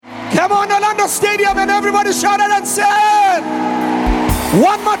hallelujah, and everybody shouted and said,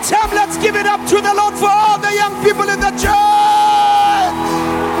 one more time, let's give it up to the Lord for all the young people in the church.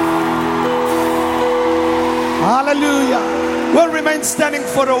 Hallelujah. We'll remain standing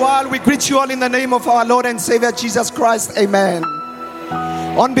for a while. We greet you all in the name of our Lord and Savior Jesus Christ. Amen.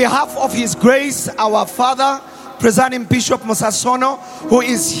 On behalf of His grace, our Father, Presiding Bishop Mosasono, who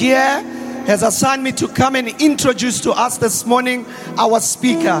is here, has assigned me to come and introduce to us this morning our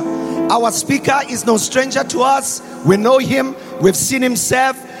speaker. Our speaker is no stranger to us. We know him. We've seen him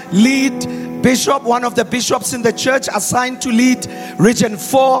serve, lead bishop, one of the bishops in the church assigned to lead Region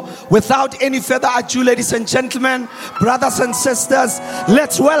 4. Without any further ado, ladies and gentlemen, brothers and sisters,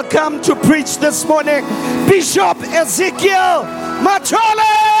 let's welcome to preach this morning Bishop Ezekiel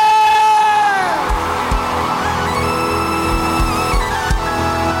Mathole.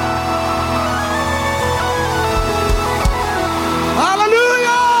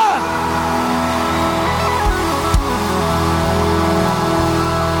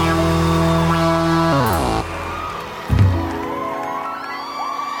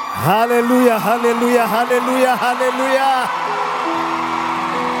 Hallelujah, hallelujah, hallelujah, hallelujah.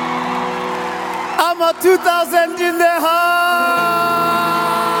 I'm a 2000 in the house.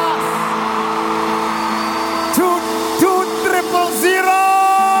 22000.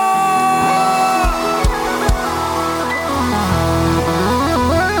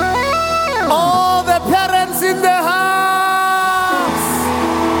 All the parents in the house.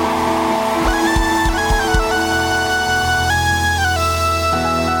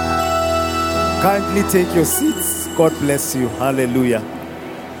 Kindly take your seats. God bless you. Hallelujah.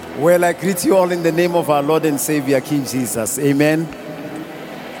 Well, I greet you all in the name of our Lord and Savior, King Jesus. Amen.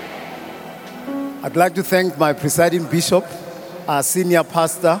 I'd like to thank my presiding bishop, our senior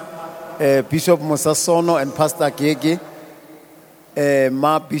pastor, Bishop Mosasono, and Pastor Gege,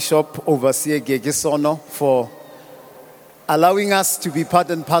 my bishop, Overseer Gege Sono, for allowing us to be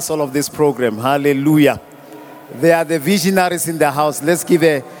part and parcel of this program. Hallelujah. They are the visionaries in the house. Let's give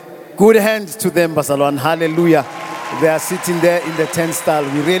a good hand to them, Basalwan. Hallelujah. They are sitting there in the turnstile.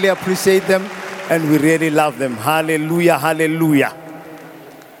 We really appreciate them and we really love them. Hallelujah, hallelujah.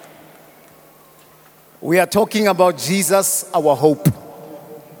 We are talking about Jesus, our hope.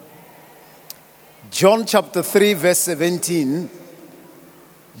 John chapter 3, verse 17.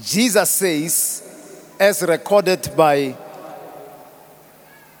 Jesus says, as recorded by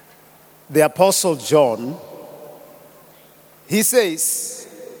the Apostle John, he says,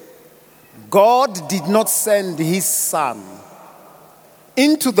 God did not send his Son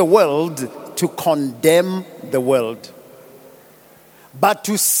into the world to condemn the world, but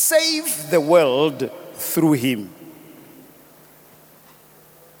to save the world through him.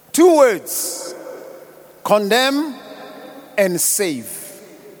 Two words, condemn and save.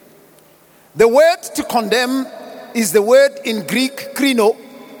 The word to condemn is the word in Greek krino,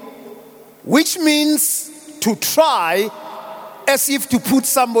 which means to try as if to put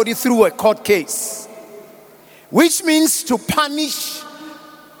somebody through a court case, which means to punish,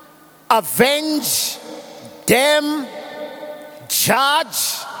 avenge, damn,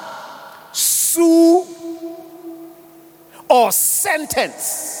 judge, sue, or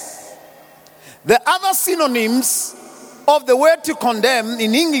sentence. The other synonyms of the word to condemn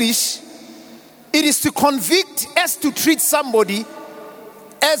in English, it is to convict as to treat somebody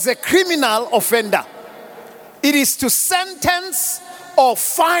as a criminal offender. It is to sentence or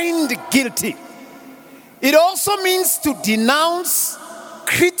find guilty. It also means to denounce,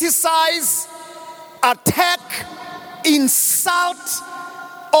 criticize, attack, insult,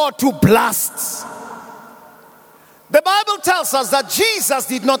 or to blast. The Bible tells us that Jesus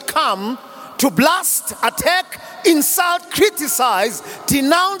did not come to blast, attack, insult, criticize,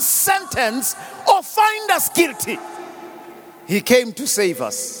 denounce, sentence, or find us guilty. He came to save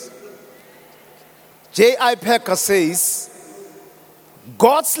us. J.I. Packer says,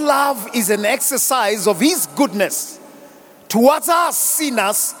 God's love is an exercise of his goodness towards us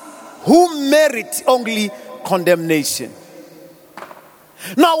sinners who merit only condemnation.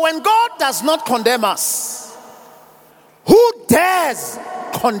 Now, when God does not condemn us, who dares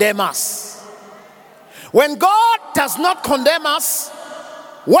condemn us? When God does not condemn us,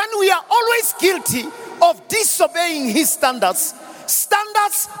 when we are always guilty of disobeying his standards,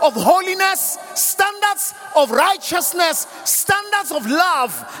 standards of holiness, standards of righteousness, standards of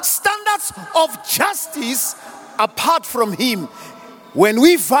love, standards of justice, apart from him, when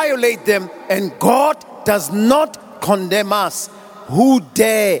we violate them and God does not condemn us, who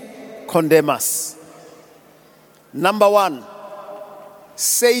dare condemn us? Number one,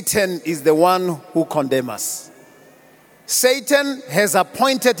 Satan is the one who condemns us. Satan has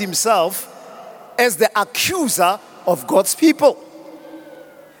appointed himself as the accuser of God's people.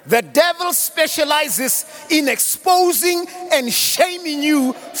 The devil specializes in exposing and shaming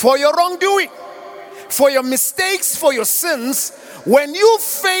you for your wrongdoing, for your mistakes, for your sins. When you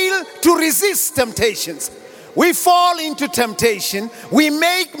fail to resist temptations, we fall into temptation, we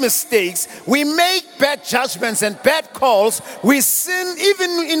make mistakes, we make bad judgments and bad calls, we sin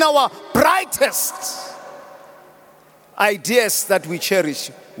even in our brightest ideas that we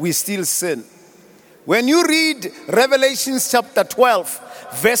cherish, we still sin. When you read Revelation chapter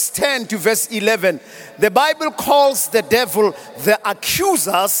 12, verse 10 to verse 11, the Bible calls the devil the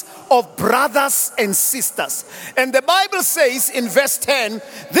accusers of brothers and sisters. And the Bible says in verse 10,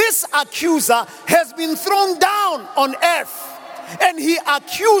 this accuser has been thrown down on earth, and he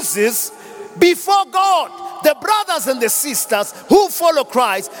accuses before God the brothers and the sisters who follow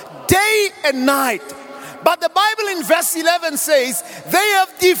Christ day and night. But the Bible in verse 11 says, they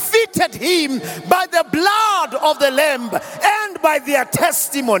have defeated him by the blood of the Lamb and by their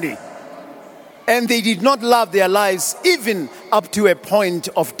testimony. And they did not love their lives even up to a point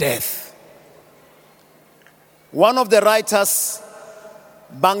of death. One of the writers,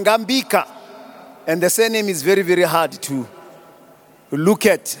 Bangambika, and the surname is very, very hard to look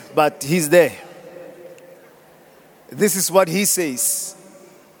at, but he's there. This is what he says.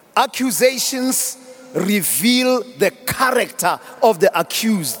 Accusations reveal the character of the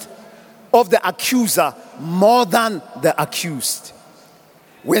accused, of the accuser, more than the accused.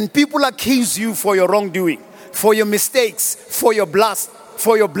 When people accuse you for your wrongdoing, for your mistakes, for your blunders,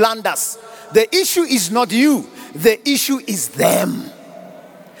 the issue is not you, the issue is them.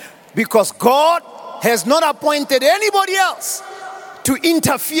 Because God has not appointed anybody else to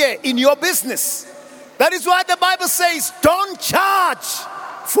interfere in your business. That is why the Bible says, don't charge,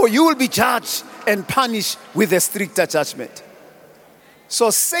 for you will be judged and punished with a stricter judgment.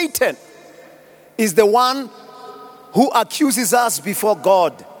 So Satan is the one who accuses us before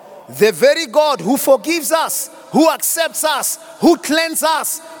God. The very God who forgives us, who accepts us, who cleanses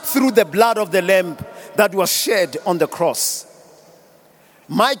us through the blood of the Lamb that was shed on the cross.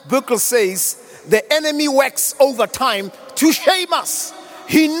 Mike Buckle says, the enemy works overtime to shame us.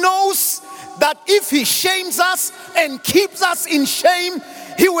 He knows that if he shames us and keeps us in shame,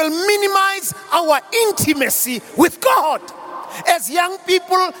 he will minimize our intimacy with God. As young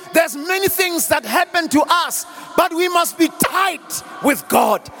people, there's many things that happen to us, but we must be tight with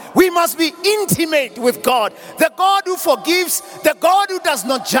God. We must be intimate with God. The God who forgives, the God who does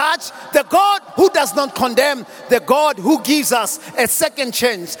not judge, the God who does not condemn, the God who gives us a second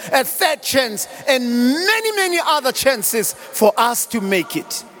chance, a third chance, and many, many other chances for us to make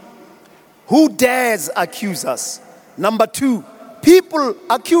it. Who dares accuse us? Number two, people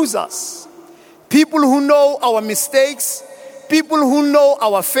accuse us. People who know our mistakes, people who know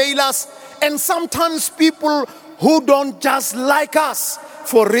our failures, and sometimes people who don't just like us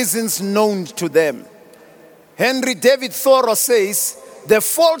for reasons known to them. Henry David Thoreau says, the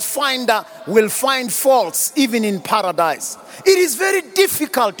fault finder will find faults even in paradise. It is very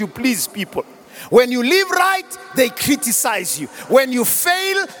difficult to please people. When you live right, they criticize you. When you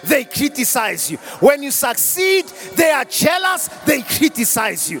fail, they criticize you. When you succeed, they are jealous, they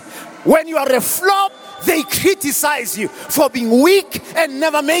criticize you. When you are a flop, they criticize you for being weak and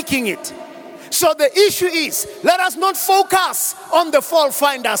never making it. So the issue is, let us not focus on the fault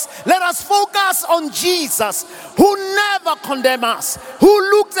finders. Let us focus on Jesus, who never condemns us,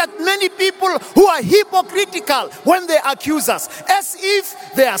 who looks at many people who are hypocritical when they accuse us, as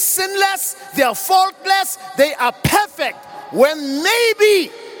if they are sinless, they are faultless, they are perfect, when maybe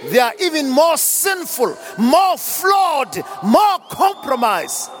they are even more sinful, more flawed, more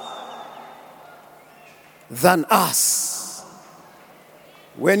compromised than us.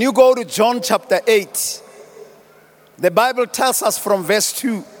 When you go to John chapter 8, the Bible tells us from verse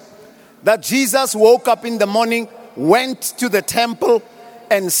 2 that Jesus woke up in the morning, went to the temple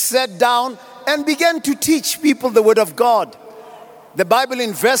and sat down and began to teach people the word of God. The Bible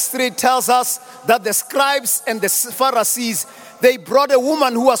in verse 3 tells us that the scribes and the Pharisees, they brought a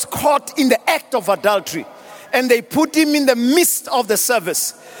woman who was caught in the act of adultery, and they put him in the midst of the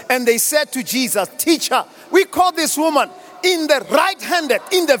service. And they said to Jesus, "Teacher, we caught this woman in the right-handed,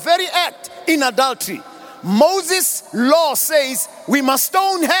 in the very act, in adultery. Moses' law says we must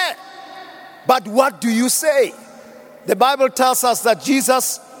stone her. But what do you say?" The Bible tells us that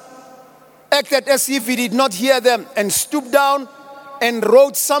Jesus acted as if he did not hear them and stooped down and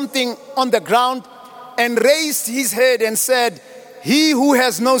wrote something on the ground and raised his head and said, "He who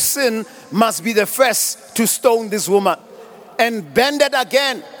has no sin must be the first to stone this woman." And bended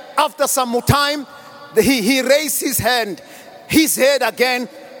again. After some time, he raised his head again,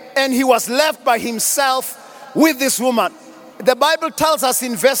 and he was left by himself with this woman. The Bible tells us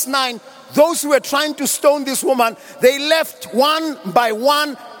in verse 9, those who were trying to stone this woman, they left one by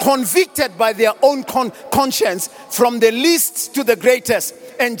one, convicted by their own conscience, from the least to the greatest.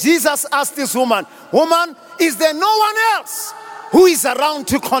 And Jesus asked this woman, "Woman, is there no one else who is around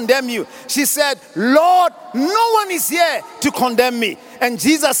to condemn you?" She said, "Lord, no one is here to condemn me." And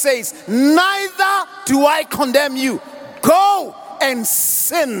Jesus says, "Neither do I condemn you. Go and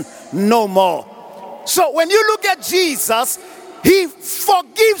sin no more." So when you look at Jesus, he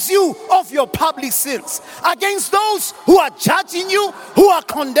forgives you of your public sins. Against those who are judging you, who are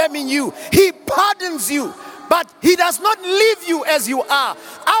condemning you, he pardons you. But he does not leave you as you are.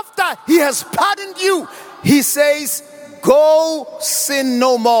 After he has pardoned you, he says, "Go sin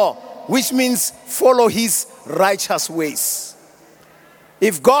no more," which means follow his righteous ways.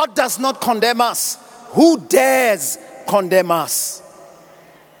 If God does not condemn us, who dares condemn us?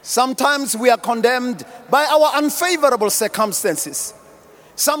 Sometimes we are condemned by our unfavorable circumstances.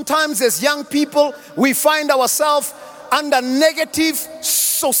 Sometimes as young people, we find ourselves under negative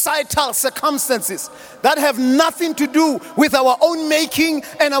societal circumstances that have nothing to do with our own making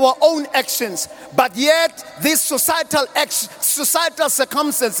and our own actions. But yet, these societal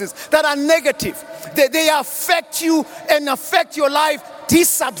circumstances that are negative, they affect you and affect your life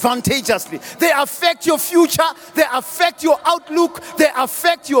disadvantageously. They affect your future, they affect your outlook, they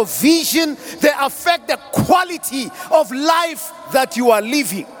affect your vision, they affect the quality of life that you are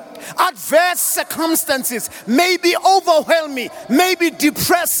living. Adverse circumstances may be overwhelming, may be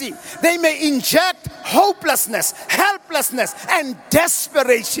depressing. They may inject hopelessness, helplessness, and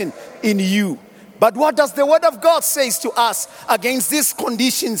desperation in you. But what does the Word of God say to us against these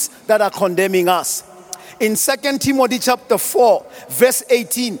conditions that are condemning us? In 2 Timothy chapter 4, verse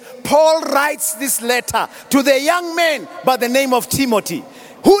 18, Paul writes this letter to the young man by the name of Timothy,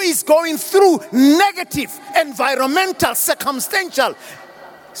 who is going through negative environmental, circumstantial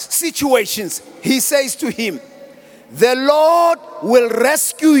situations. He says to him, "The Lord will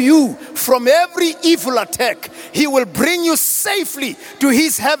rescue you from every evil attack. He will bring you safely to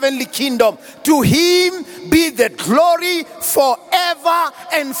his heavenly kingdom. To him be the glory forever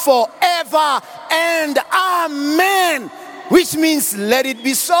and forever and amen," which means let it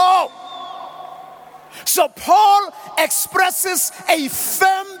be so. So Paul expresses a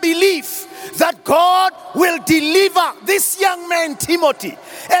firm belief that God will deliver this young man Timothy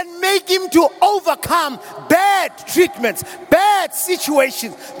and make him to overcome bad treatments, bad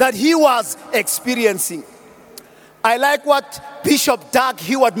situations that he was experiencing. I like what Bishop Doug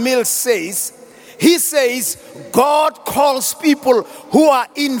Heward Mills says. He says, God calls people who are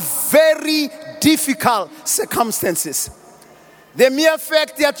in very difficult circumstances. The mere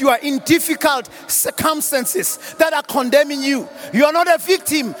fact that you are in difficult circumstances that are condemning you, you are not a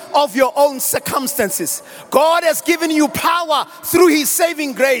victim of your own circumstances. God has given you power through his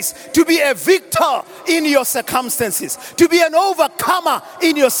saving grace to be a victor in your circumstances, to be an overcomer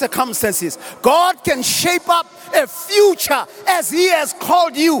in your circumstances. God can shape up a future as he has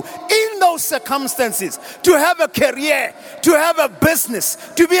called you in those circumstances, to have a career, to have a business,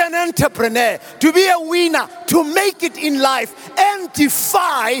 to be an entrepreneur, to be a winner, to make it in life and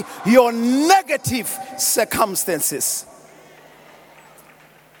defy your negative circumstances.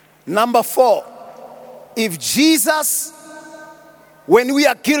 Number 4, if Jesus, when we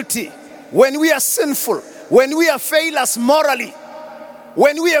are guilty, when we are sinful, when we are failures morally,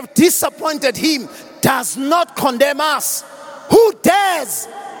 when we have disappointed him, does not condemn us, who dares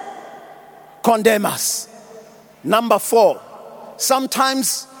condemn us? Number 4,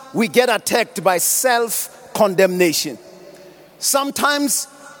 sometimes we get attacked by self-condemnation. Sometimes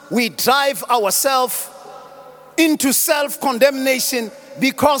we drive ourselves into self-condemnation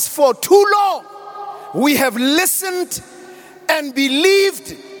because for too long we have listened and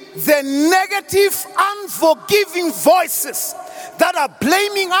believed the negative, unforgiving voices that are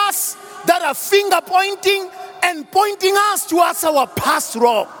blaming us, that are finger pointing and pointing us towards our past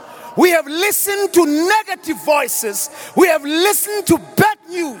wrong. We have listened to negative voices. We have listened to bad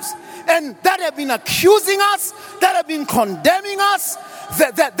news, and that have been accusing us, that have been condemning us,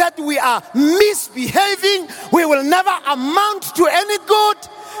 that we are misbehaving, we will never amount to any good,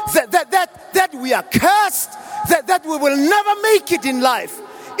 that we are cursed, that we will never make it in life.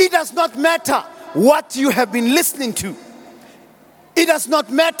 It does not matter what you have been listening to. It does not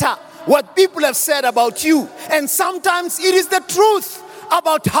matter what people have said about you. And sometimes it is the truth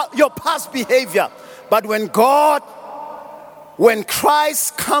about your past behavior. But when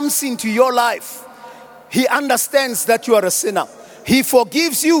Christ comes into your life, he understands that you are a sinner. He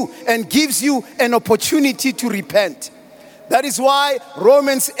forgives you and gives you an opportunity to repent. That is why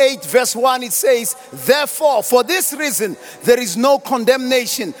Romans 8 verse 1, it says, therefore, for this reason, there is no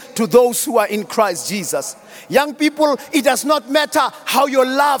condemnation to those who are in Christ Jesus. Young people, it does not matter how your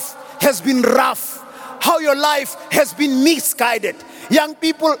life has been rough, how your life has been misguided. Young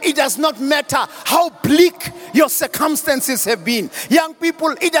people, it does not matter how bleak your circumstances have been. Young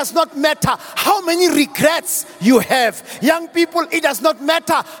people, it does not matter how many regrets you have. Young people, it does not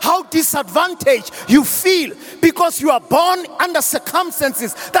matter how disadvantaged you feel, because you are born under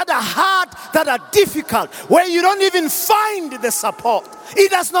circumstances that are hard, that are difficult, where you don't even find the support.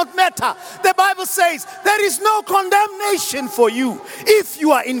 It does not matter. The Bible says there is no condemnation for you if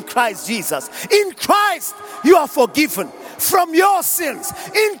you are in Christ Jesus. In Christ, you are forgiven from your sins.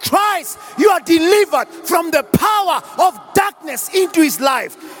 In Christ, you are delivered from the power of darkness into his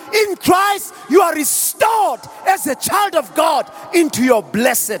life. In Christ, you are restored as a child of God into your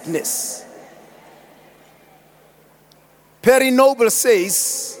blessedness. Perry Noble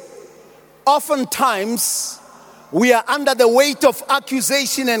says, oftentimes we are under the weight of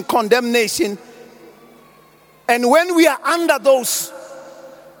accusation and condemnation, and when we are under those,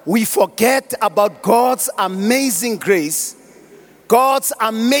 we forget about God's amazing grace, God's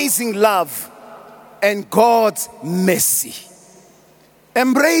amazing love, and God's mercy.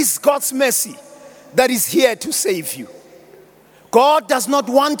 Embrace God's mercy that is here to save you. God does not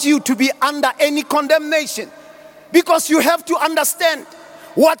want you to be under any condemnation, because you have to understand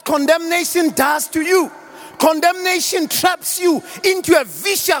what condemnation does to you. Condemnation traps you into a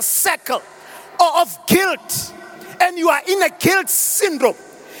vicious cycle of guilt, and you are in a guilt syndrome.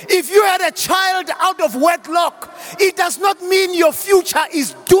 If you had a child out of wedlock, it does not mean your future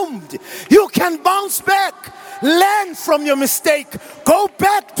is doomed. You can bounce back, learn from your mistake, go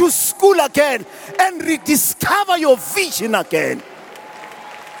back to school again, and rediscover your vision again.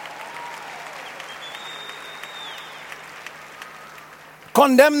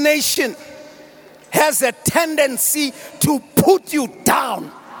 Condemnation has a tendency to put you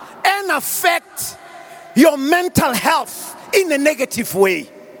down and affect your mental health in a negative way.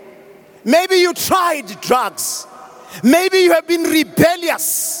 Maybe you tried drugs. Maybe you have been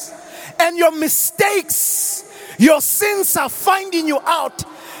rebellious, and your mistakes, your sins are finding you out.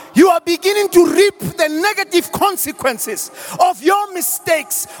 You are beginning to reap the negative consequences of your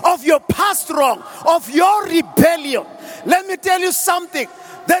mistakes, of your past wrong, of your rebellion. Let me tell you something.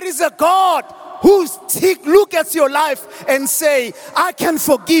 There is a God who look at your life and say, I can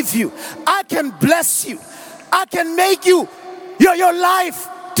forgive you. I can bless you. I can make you your life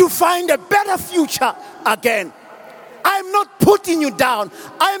to find a better future again. I'm not putting you down.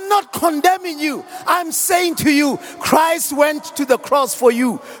 I'm not condemning you. I'm saying to you, Christ went to the cross for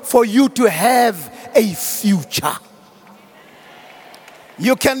you to have a future.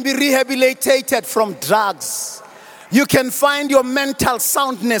 You can be rehabilitated from drugs. You can find your mental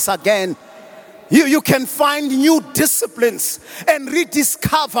soundness again. You can find new disciplines and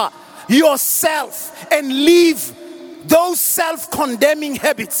rediscover yourself and leave those self-condemning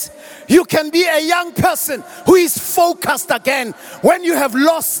habits. You can be a young person who is focused again when you have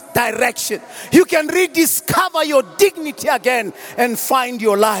lost direction. You can rediscover your dignity again and find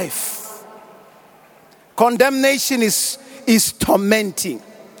your life. Condemnation is tormenting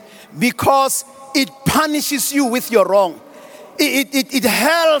because it punishes you with your wrong. It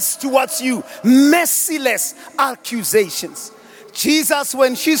hurls towards you merciless accusations. Jesus,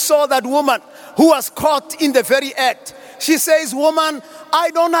 when she saw that woman who was caught in the very act, she says, woman, I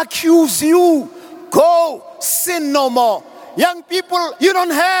don't accuse you. Go, sin no more. Young people, you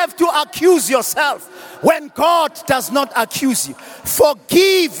don't have to accuse yourself when God does not accuse you.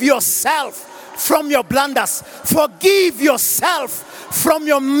 Forgive yourself from your blunders. Forgive yourself from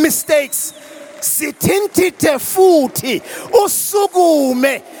your mistakes. Sithintithe futhi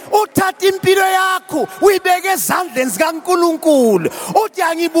usukume uthatha impilo yakho uyibeke ezandleni zikaNkulunkulu uthi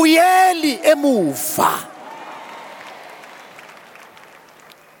angibuyeli emuva.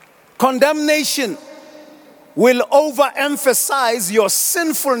 Condemnation will overemphasize your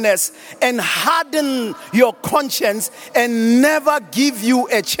sinfulness and harden your conscience and never give you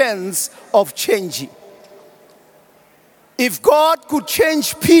a chance of changing. If God could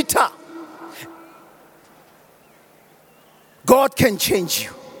change Peter, God can change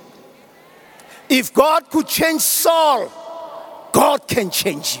you. If God could change Saul, God can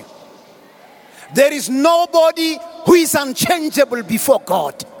change you. There is nobody who is unchangeable before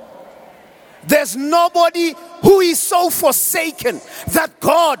God. There's nobody who is so forsaken that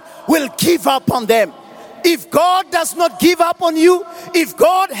God will give up on them. If God does not give up on you, if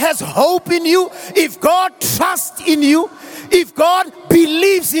God has hope in you, if God trusts in you, if God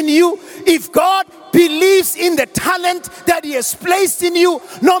believes in you, if God believes in the talent that He has placed in you,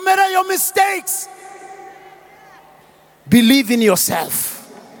 no matter your mistakes. Believe in yourself.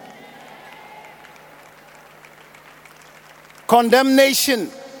 Condemnation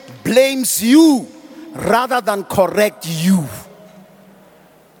blames you rather than correct you.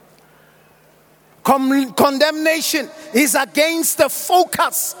 Condemnation is against the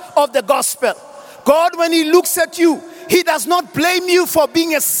focus of the gospel. God, when He looks at you, He does not blame you for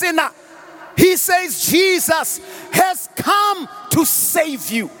being a sinner. He says Jesus has come to save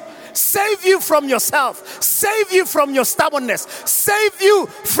you. Save you from yourself. Save you from your stubbornness. Save you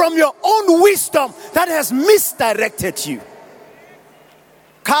from your own wisdom that has misdirected you.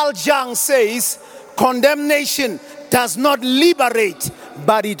 Carl Jung says, condemnation does not liberate,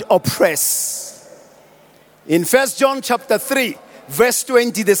 but it oppresses. In 1 John chapter 3, verse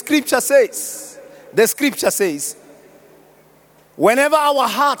 20, the scripture says, whenever our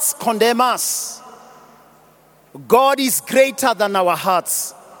hearts condemn us, God is greater than our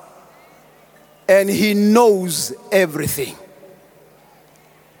hearts, and He knows everything.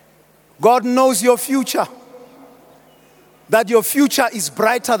 God knows your future, that your future is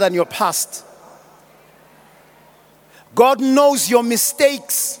brighter than your past. God knows your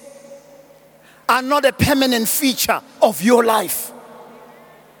mistakes are not a permanent feature of your life,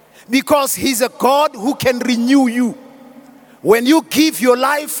 because He's a God who can renew you. When you give your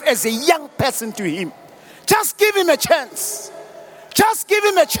life as a young person to Him, just give Him a chance. Just give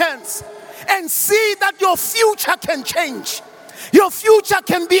Him a chance and see that your future can change. Your future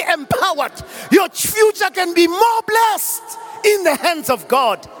can be empowered. Your future can be more blessed in the hands of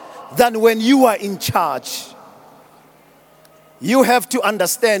God than when you are in charge. You have to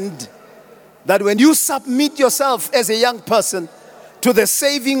understand that when you submit yourself as a young person to the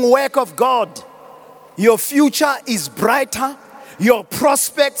saving work of God, your future is brighter, your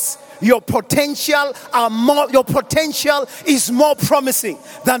prospects, your potential is more promising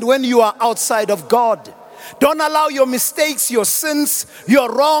than when you are outside of God. Don't allow your mistakes, your sins,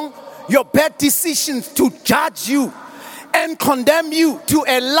 your wrong, your bad decisions to judge you and condemn you to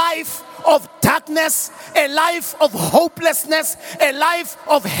a life of darkness, a life of hopelessness, a life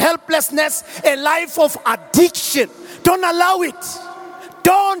of helplessness, a life of addiction. Don't allow it.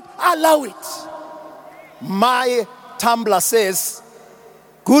 Don't allow it. My Tumblr says,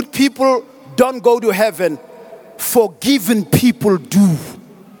 good people don't go to heaven, forgiven people do.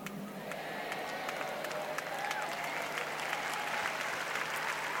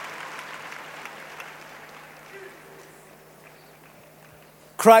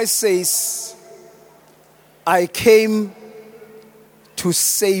 Christ says, I came to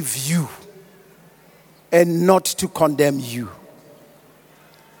save you and not to condemn you.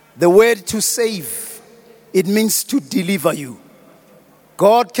 The word to save, it means to deliver you.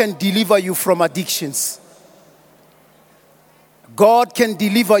 God can deliver you from addictions. God can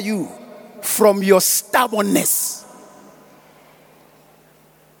deliver you from your stubbornness.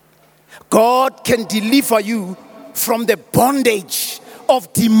 God can deliver you from the bondage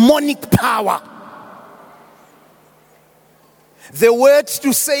of demonic power. The word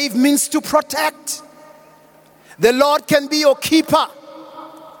to save means to protect. The Lord can be your keeper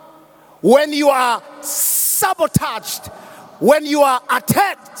when you are sabotaged, when you are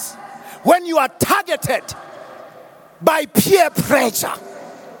attacked, when you are targeted by peer pressure.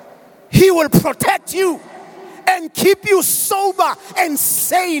 He will protect you and keep you sober and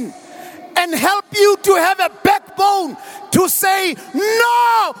sane and help you to have a backbone to say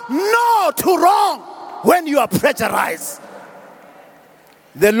no to wrong when you are pressurized.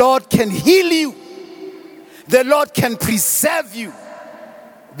 The Lord can heal you. The Lord can preserve you.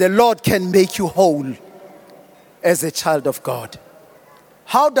 The Lord can make you whole as a child of God.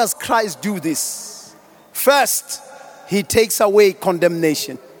 How does Christ do this? First, He takes away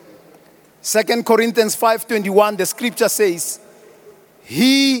condemnation. 2 Corinthians 5:21, the scripture says,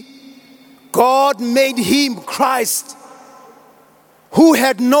 God made Him, Christ, who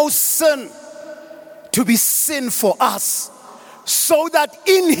had no sin, to be sin for us, so that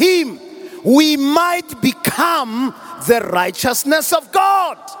in Him we might become the righteousness of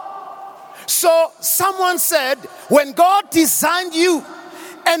God. So someone said, when God designed you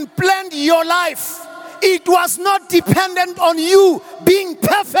and planned your life, it was not dependent on you being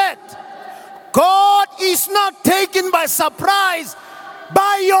perfect. God is not taken by surprise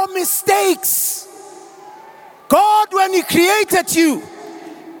by your mistakes. God, when He created you,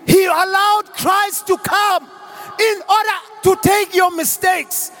 He allowed Christ to come in order to take your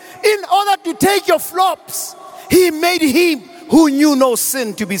mistakes, in order to take your flops. He made Him who knew no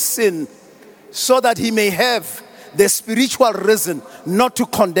sin to be sin, so that He may have the spiritual reason not to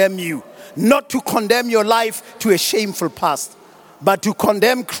condemn you, not to condemn your life to a shameful past, but to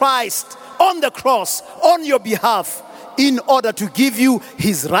condemn Christ on the cross on your behalf in order to give you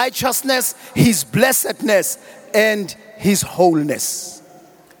his righteousness, his blessedness, and his wholeness.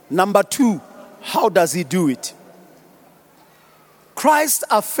 Number 2, how does he do it? Christ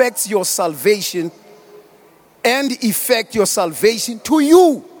affects your salvation and effect your salvation to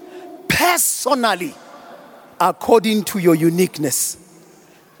you personally according to your uniqueness.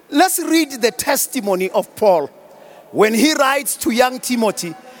 Let's read the testimony of Paul when he writes to young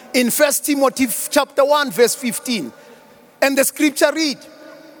Timothy in 1 Timothy chapter 1 verse 15. And the scripture read,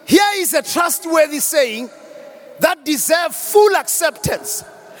 here is a trustworthy saying that deserves full acceptance.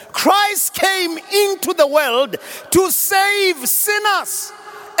 Christ came into the world to save sinners.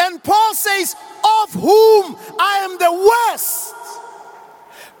 And Paul says, of whom I am the worst.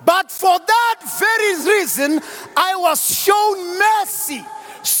 But for that very reason, I was shown mercy,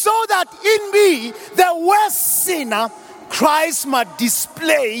 so that in me, the worst sinner, Christ might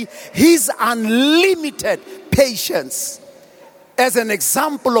display his unlimited patience as an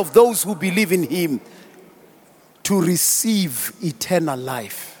example of those who believe in him to receive eternal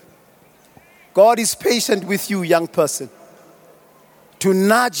life. God is patient with you, young person, to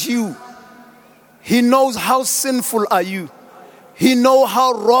nudge you. He knows how sinful are you. He knows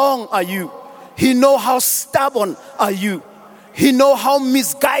how wrong are you. He knows how stubborn are you. He knows how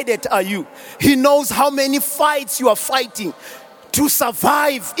misguided are you. He knows how many fights you are fighting to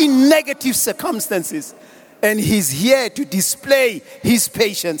survive in negative circumstances. And he's here to display his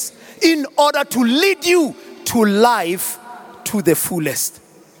patience in order to lead you to life to the fullest.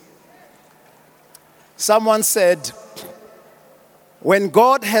 Someone said, when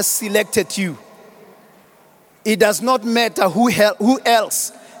God has selected you, it does not matter who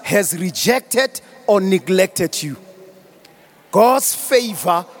else has rejected or neglected you. God's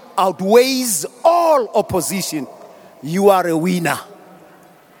favor outweighs all opposition. You are a winner.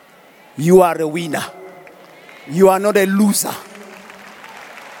 You are a winner. You are not a loser.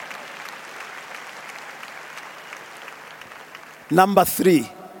 Number 3,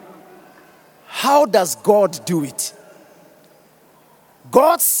 how does God do it?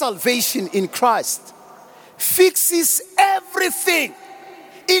 God's salvation in Christ fixes everything.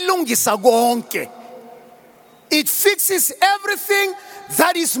 Ilungisa konke. It fixes everything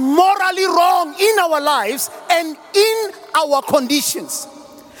that is morally wrong in our lives and in our conditions.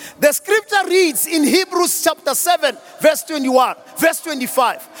 The scripture reads in Hebrews chapter 7, verse 21, verse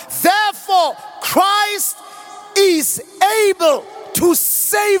 25. Therefore, Christ is able to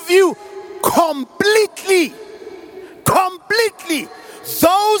save you completely. Completely.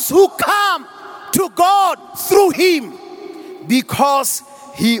 Those who come to God through him, because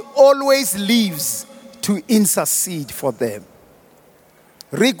he always lives to intercede for them.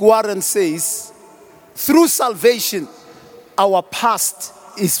 Rick Warren says, through salvation, our past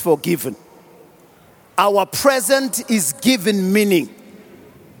is forgiven. Our present is given meaning,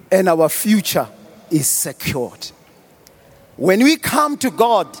 and our future is secured. When we come to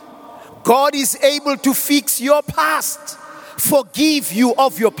God, God is able to fix your past, forgive you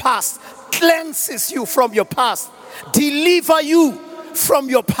of your past, cleanses you from your past, deliver you from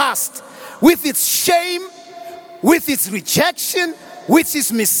your past with its shame, with its rejection, with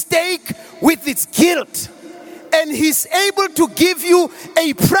its mistake, with its guilt. And he's able to give you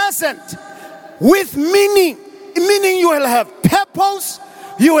a present with meaning. Meaning you will have purpose,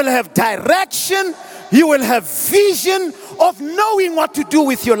 you will have direction, you will have vision of knowing what to do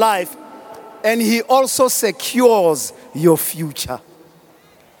with your life. And he also secures your future.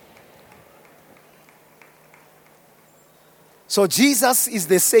 So Jesus is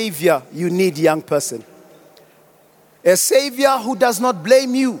the Savior you need, young person. A Savior who does not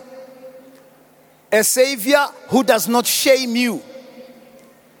blame you. A Savior who does not shame you.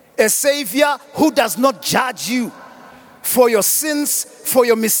 A Savior who does not judge you for your sins, for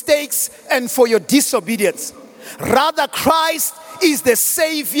your mistakes, and for your disobedience. Rather, Christ is the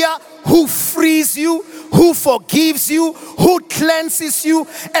Savior who frees you, who forgives you, who cleanses you,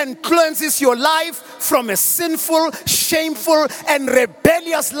 and cleanses your life from a sinful, shameful, and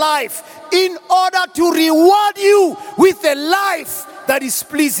rebellious life in order to reward you with a life that is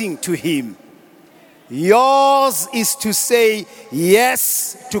pleasing to him. Yours is to say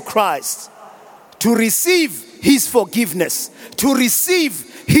yes to Christ, to receive his forgiveness, to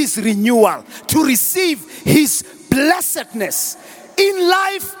receive his renewal, to receive his blessedness in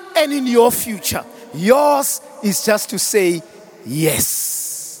life and in your future. Yours is just to say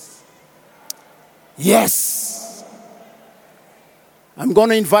yes. Yes. I'm going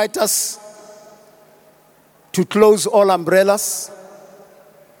to invite us to close all umbrellas.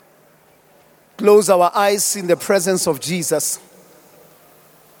 close our eyes in the presence of Jesus.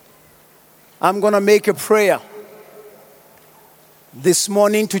 I'm going to make a prayer this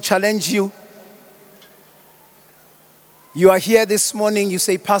morning to challenge you. You are here this morning, you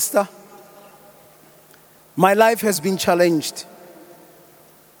say, Pastor, my life has been challenged,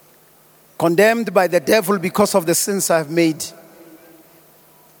 condemned by the devil because of the sins I have made,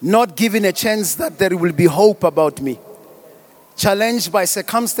 not given a chance that there will be hope about me, challenged by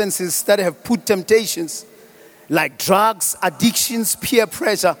circumstances that have put temptations like drugs, addictions, peer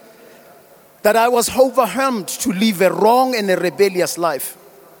pressure, that I was overwhelmed to live a wrong and a rebellious life,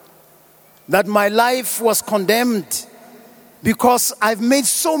 that my life was condemned because I've made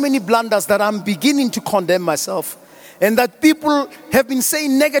so many blunders that I'm beginning to condemn myself, and that people have been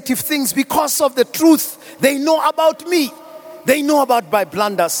saying negative things because of the truth they know about me. They know about my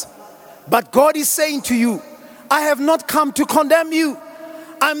blunders. But God is saying to you, I have not come to condemn you.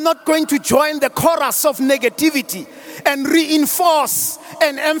 I'm not going to join the chorus of negativity and reinforce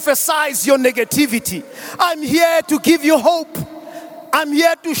and emphasize your negativity. I'm here to give you hope. I'm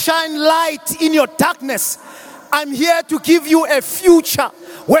here to shine light in your darkness. I'm here to give you a future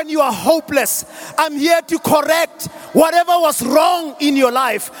when you are hopeless. I'm here to correct whatever was wrong in your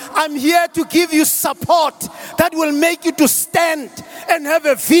life. I'm here to give you support that will make you to stand and have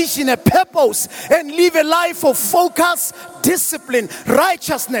a vision, a purpose, and live a life of focus, discipline,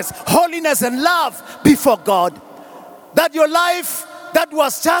 righteousness, holiness, and love before God. That your life that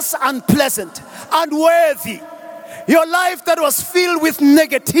was just unpleasant, unworthy, your life that was filled with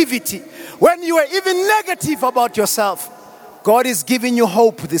negativity, when you were even negative about yourself, God is giving you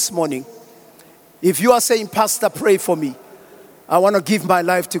hope this morning. If you are saying, Pastor, pray for me, I want to give my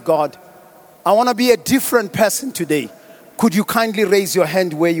life to God, I want to be a different person today, could you kindly raise your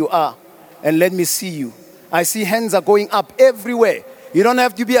hand where you are and let me see you? I see hands are going up everywhere. You don't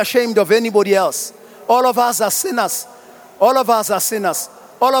have to be ashamed of anybody else. All of us are sinners. All of us are sinners.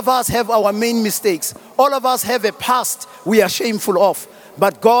 All of us have our main mistakes. All of us have a past we are shameful of.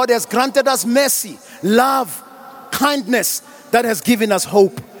 But God has granted us mercy, love, kindness that has given us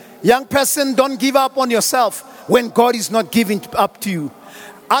hope. Young person, don't give up on yourself when God is not giving up to you.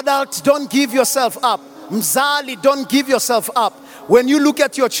 Adults, don't give yourself up. Mzali, don't give yourself up. When you look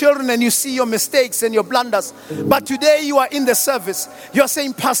at your children and you see your mistakes and your blunders, but today you are in the service, you are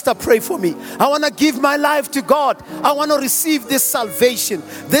saying, Pastor, pray for me. I want to give my life to God. I want to receive this salvation,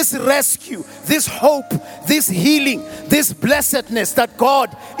 this rescue, this hope, this healing, this blessedness that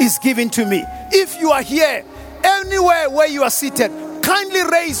God is giving to me. If you are here, anywhere where you are seated, kindly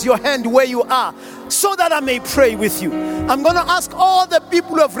raise your hand where you are so that I may pray with you. I'm going to ask all the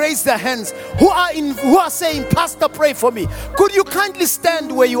people who have raised their hands, who are saying, Pastor, pray for me. Could you kindly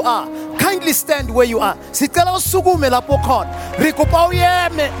stand where you are? Kindly stand where you are. Sicela usukume lapho khona. Rikopa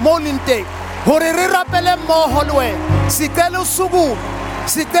uyeme molinte. Hore re rapele mmoho le wena. Sicela usukume.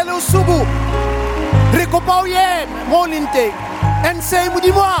 Sicela usukume. Rikopa uyeme molinte. And say,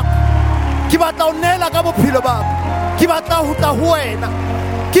 Modimo wa ka, ke batla o nela ka bophelo ba ka. Ke batla ho tla ho wena.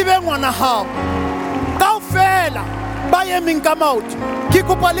 Ke be ngwana hao. Kaofela ba emeng ka maoto, ke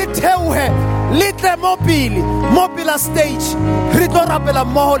kopa le theohe le tle mo pila stage re tlo rapela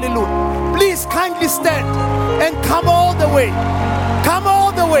mmoho le lona. Please kindly stand and come all the way. Come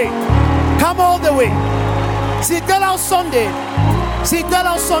all the way. Come all the way. Sicela Sunday.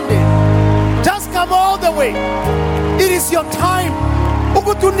 Sicela Sunday. Just come all the way. It is your time.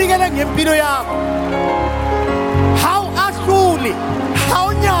 Ukutunikele ngempilo yakho. How ahluli,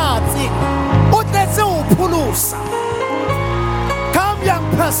 how nyatsi. Come,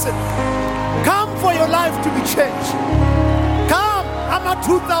 young person. Come for your life to be changed. Come, I'm a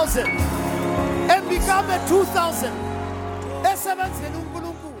 2000 and become a 2000.